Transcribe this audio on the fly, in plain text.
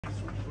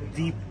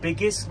the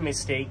biggest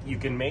mistake you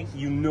can make,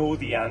 you know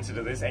the answer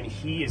to this, and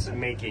he is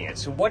making it.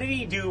 So what did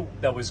he do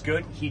that was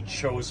good? He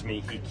chose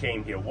me, he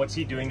came here. What's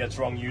he doing that's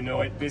wrong? You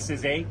know it. This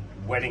is a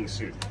wedding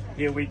suit.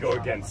 Here we go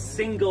again.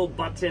 Single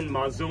button,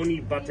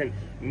 Marzoni button,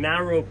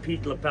 narrow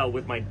peak lapel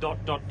with my dot,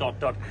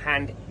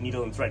 hand,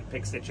 needle and thread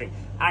pick stitching,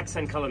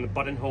 accent color in the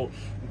buttonhole,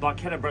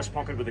 Barchetta breast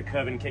pocket with a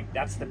curve and kick.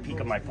 That's the peak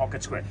of my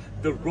pocket square.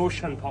 The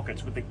Roshan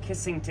pockets with the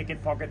kissing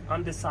ticket pocket,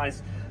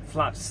 undersized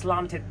flap,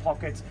 slanted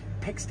pockets,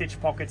 pick stitch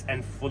pockets,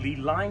 and fully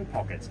lined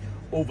pockets.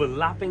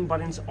 Overlapping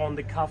buttons on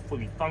the cuff,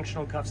 fully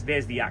functional cuffs.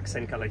 There's the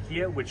accent color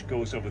here, which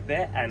goes over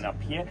there and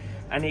up here.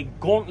 And a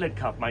gauntlet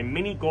cuff, my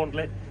mini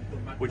gauntlet,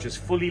 which is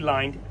fully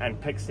lined and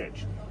pick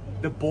stitch.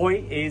 The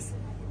boy is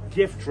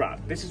gift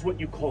wrapped. This is what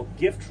you call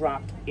gift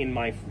wrapped in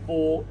my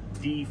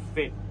 4D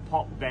fit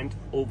pop vent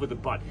over the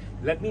butt.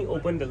 Let me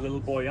open the little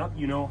boy up.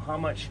 You know how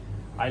much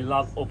I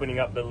love opening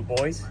up little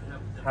boys.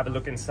 Have a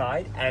look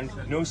inside, and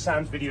no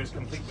Sam's video is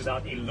complete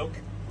without a look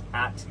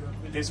at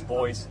this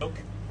boy's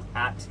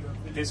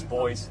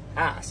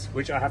ass,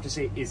 which I have to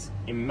say is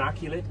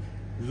immaculate.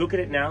 Look at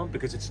it now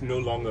because it's no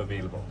longer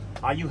available.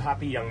 Are you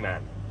happy, young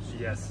man?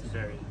 Yes,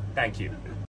 very. Thank you.